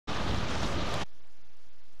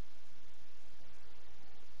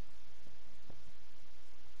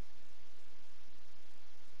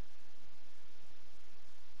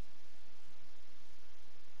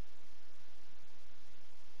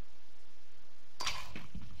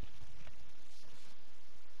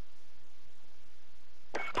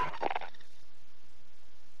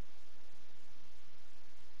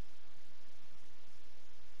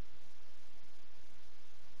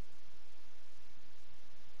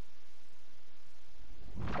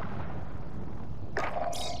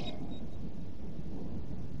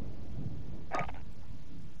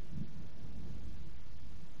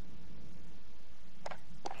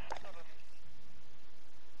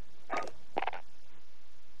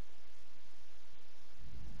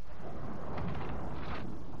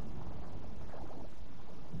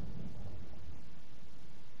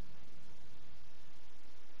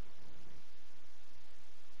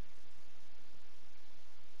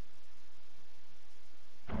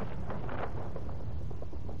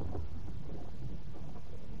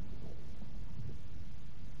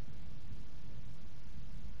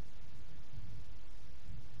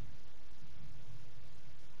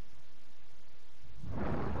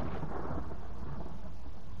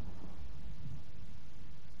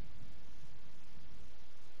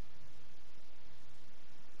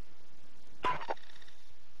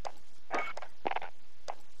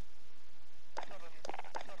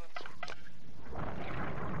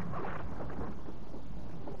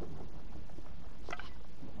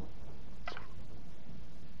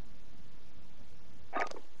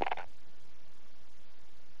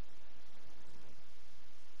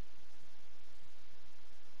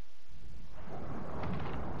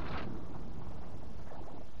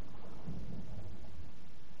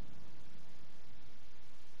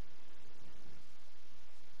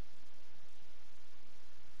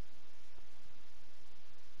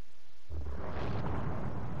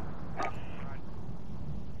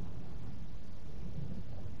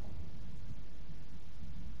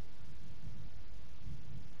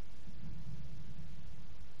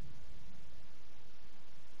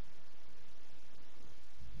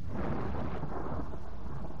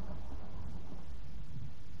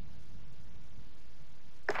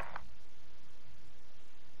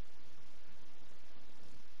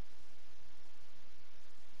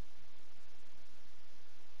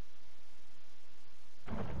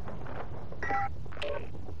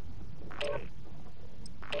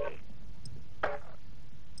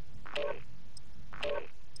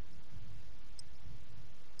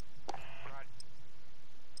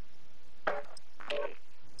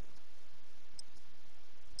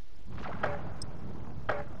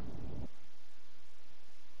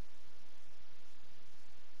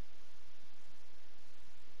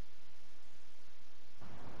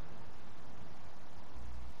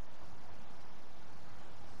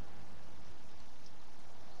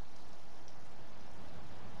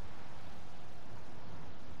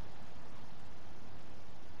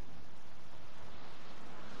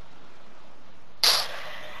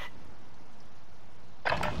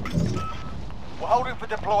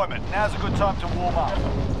deployment. Now's a good time to warm up.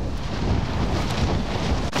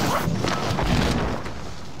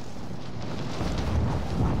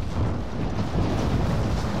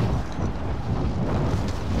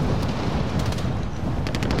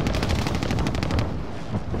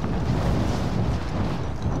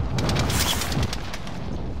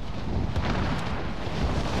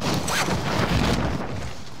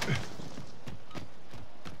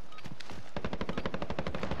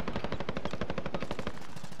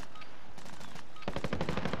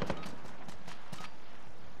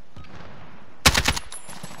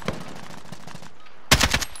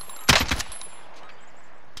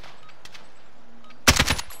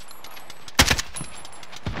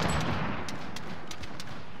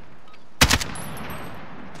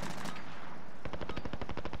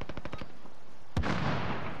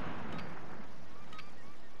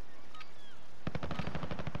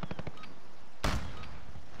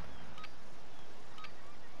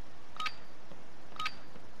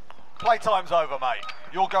 Playtime's over, mate.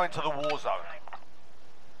 You're going to the war zone.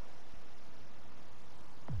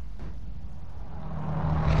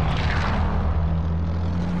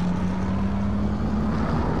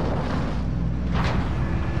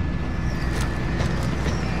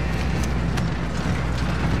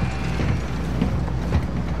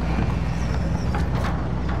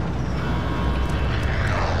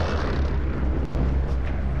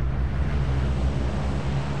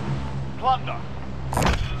 Plunder.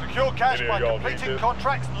 Secure cash by completing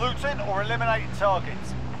contracts, looting, or eliminating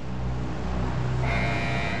targets.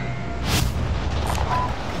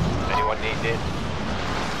 Anyone need it?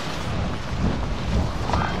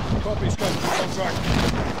 Copy, scope for contract.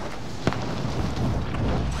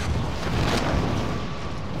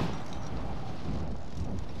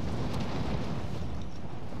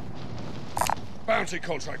 Bounty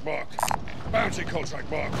contract marked. Bounty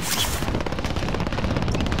contract marked.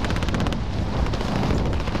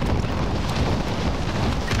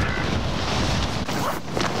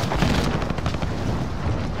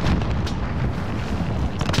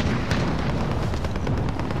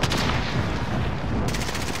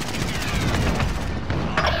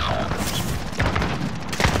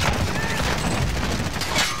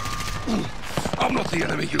 I'm not the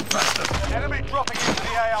enemy, you bastard! Enemy dropping into the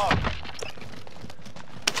AO.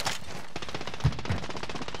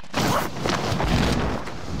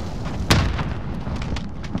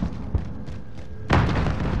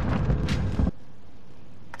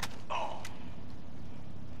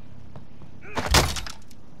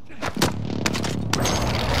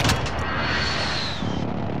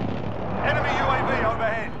 Enemy UAV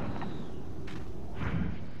overhead.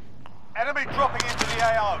 Enemy dropping into the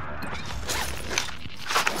AO.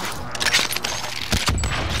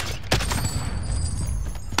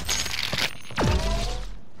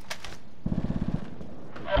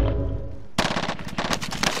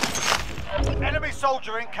 Enemy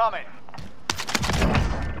soldier incoming.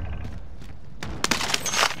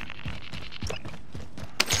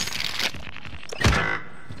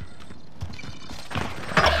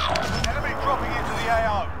 Enemy dropping into the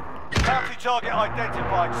AO. Bounty target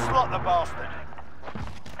identified. Slot the bastard.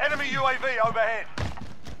 Enemy UAV overhead.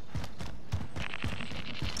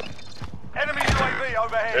 Enemy UAV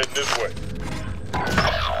overhead. Heading this way.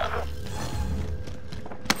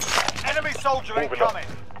 Enemy soldier incoming.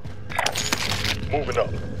 Moving up.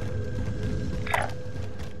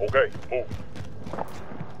 Okay, move.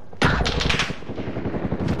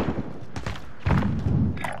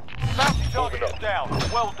 Bounty target is down.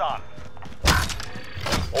 Well done.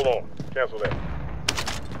 Hold on. Cancel that.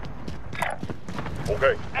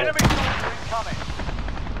 Okay. Enemy soldier incoming.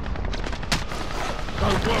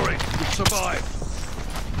 Don't worry, you'll survive.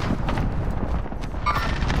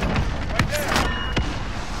 Right there.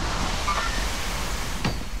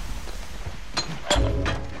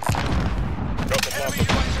 Enemy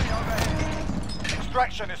UAV overhead.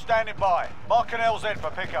 Extraction is standing by. Mark an LZ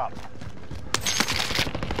for pickup.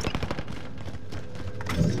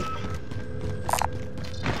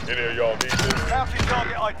 Any of y'all need this? Bounty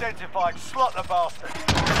target identified. Slot the bastard.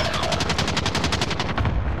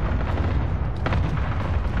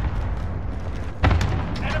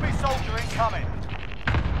 Enemy soldier incoming.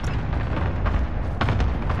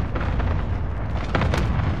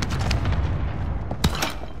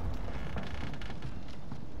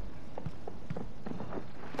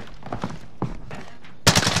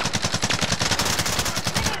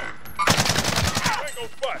 Tango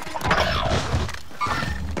spot.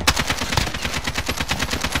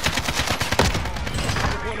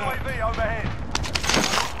 UAV overhead.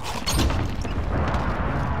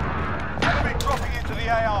 Enemy dropping into the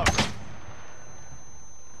AO.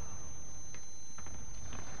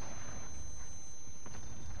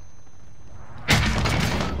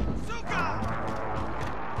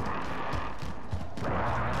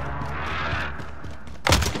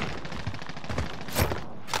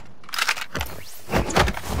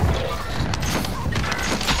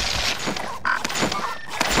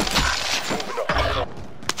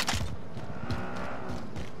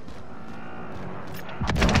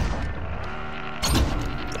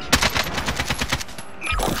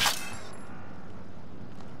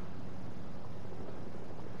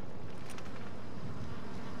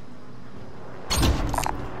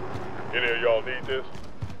 this.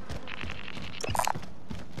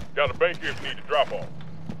 Got a bank here if you need to drop off.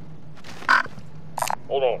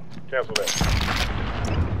 Hold on. Cancel that.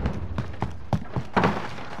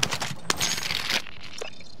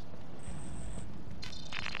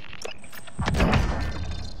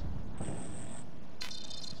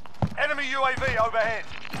 Enemy UAV overhead.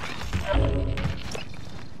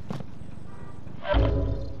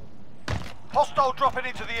 Hostile dropping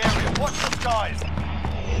into the area. Watch the skies.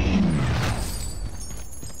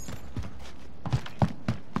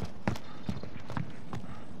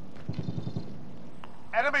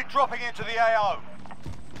 Enemy dropping into the AO.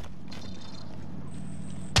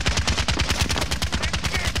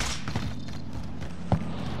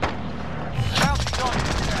 Bounty target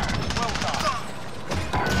is down. Well done.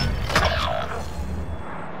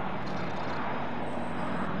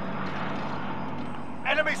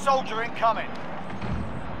 Enemy soldier incoming.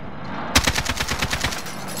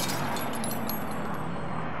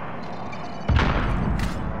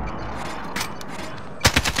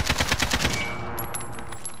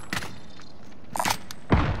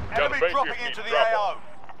 Enemy dropping into the AO.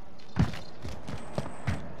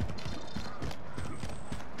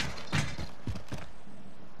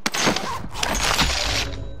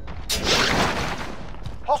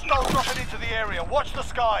 Hostile dropping into the area. Watch the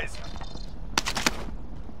skies.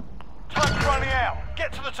 Time's running out.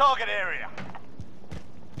 Get to the target area.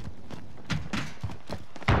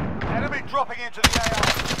 Enemy dropping into the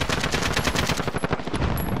AO.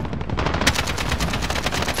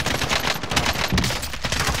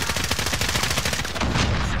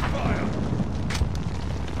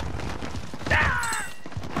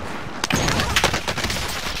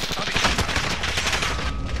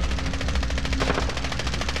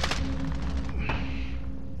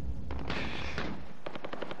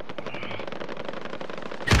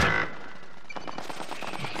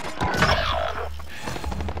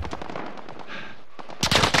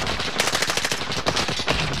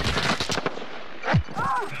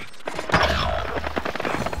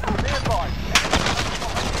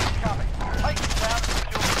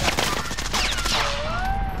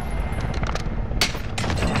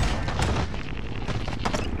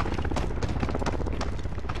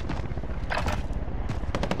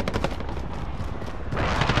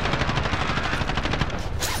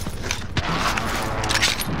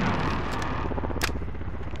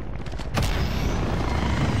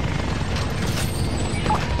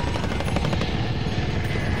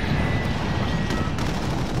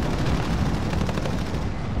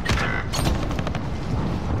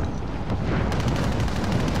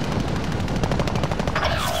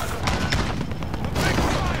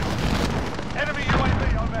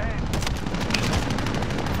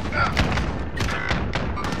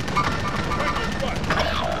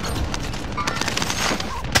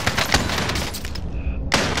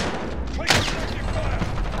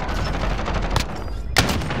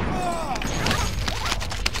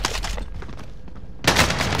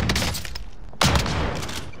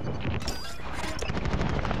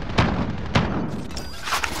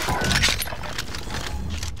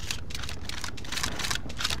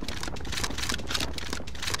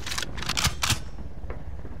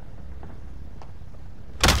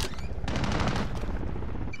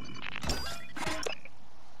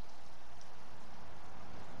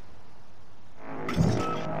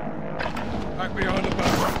 Back behind the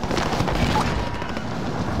barrel.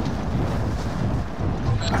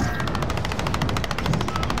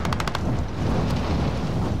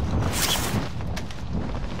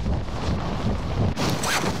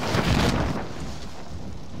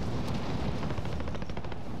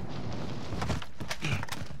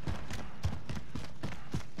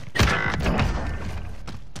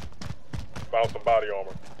 Found some body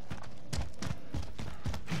armor.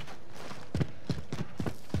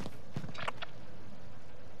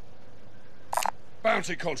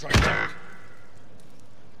 Bounty contract marked.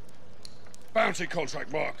 Bounty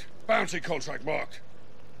contract marked. Bounty contract marked.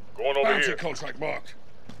 Going over Bounty here. contract marked.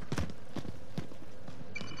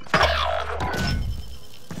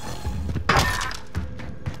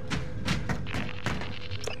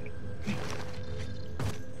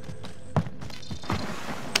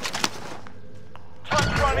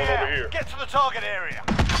 Time's running Going over out. here. Get to the target area.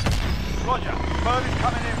 Roger. Bird is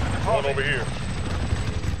coming in for the Going target. over here.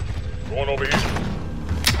 Going over here.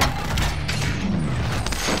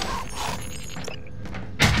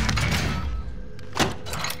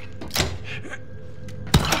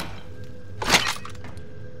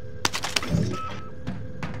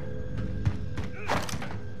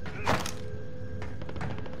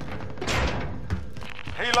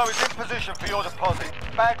 Helo is in position for your deposit.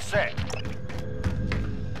 Bag set.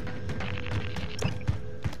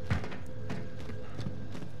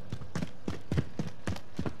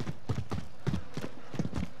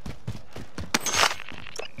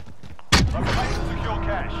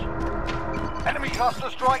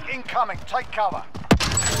 Cluster strike incoming. Take cover.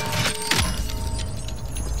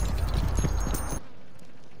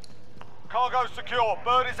 Cargo secure.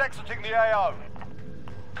 Bird is exiting the AO.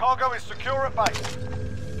 Cargo is secure at base.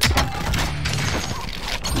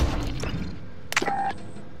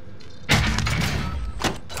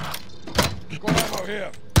 Got ammo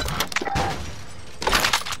here.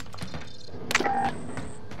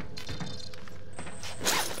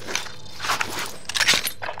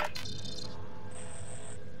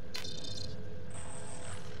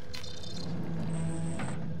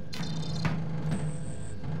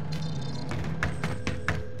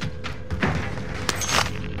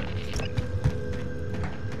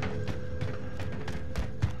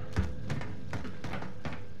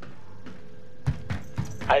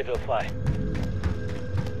 I will fly.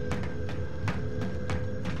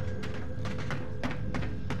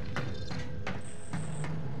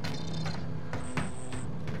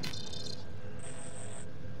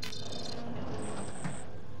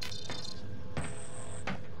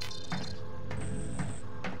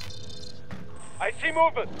 I see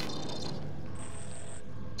movement.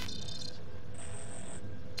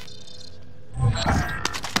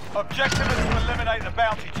 Objective is to eliminate the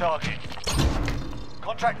bounty target.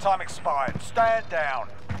 Contract time expired. Stand down.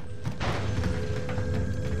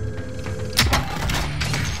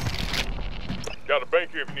 Got a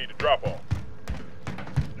bank here if you need to drop off.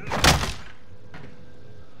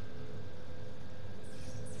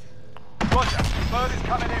 Roger. Bird is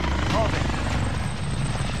coming in from deposit.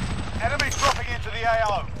 Enemies dropping into the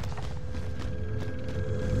AO.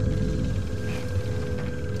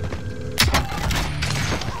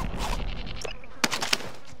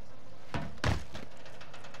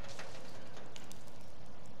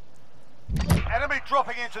 Enemy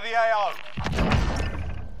dropping into the AO.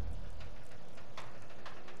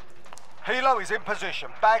 Helo is in position.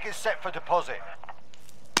 Bag is set for deposit.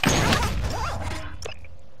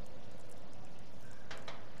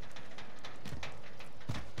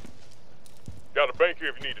 Got a bank here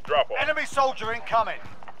if you need to drop off. Enemy soldier incoming.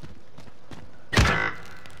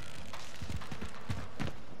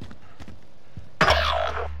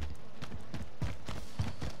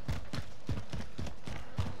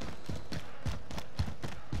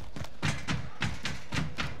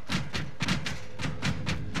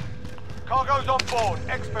 Cargo's on board.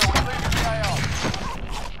 Exfil is leaving the AO.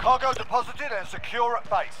 Cargo deposited and secure at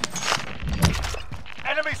base.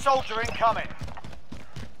 Enemy soldier incoming.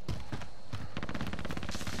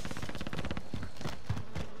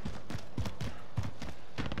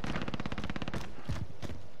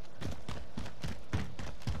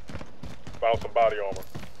 Found some body armor.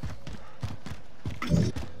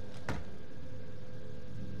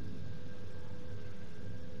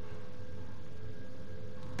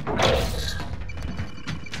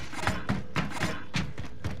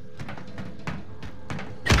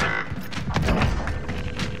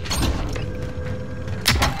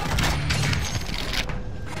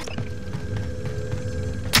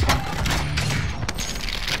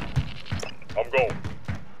 I'm going.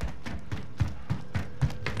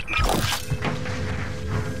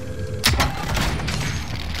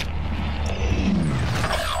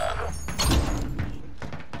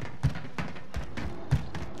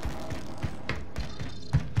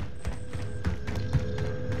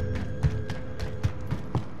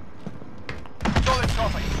 Solid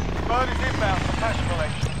copy. Bird is inbound for cash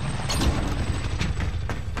collection.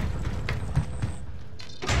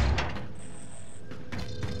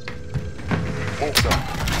 Moved up.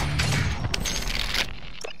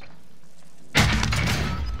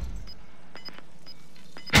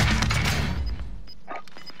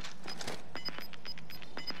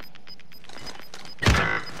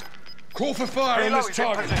 Call for fire on Helo this is in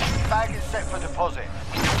target. position. Bag is set for deposit.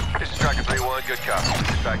 This is Tracker 3-1, good copy.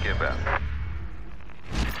 Dispatch inbound.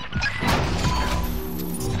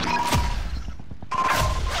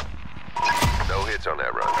 No hits on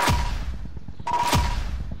that run.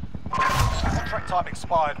 Contract time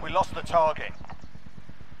expired. We lost the target.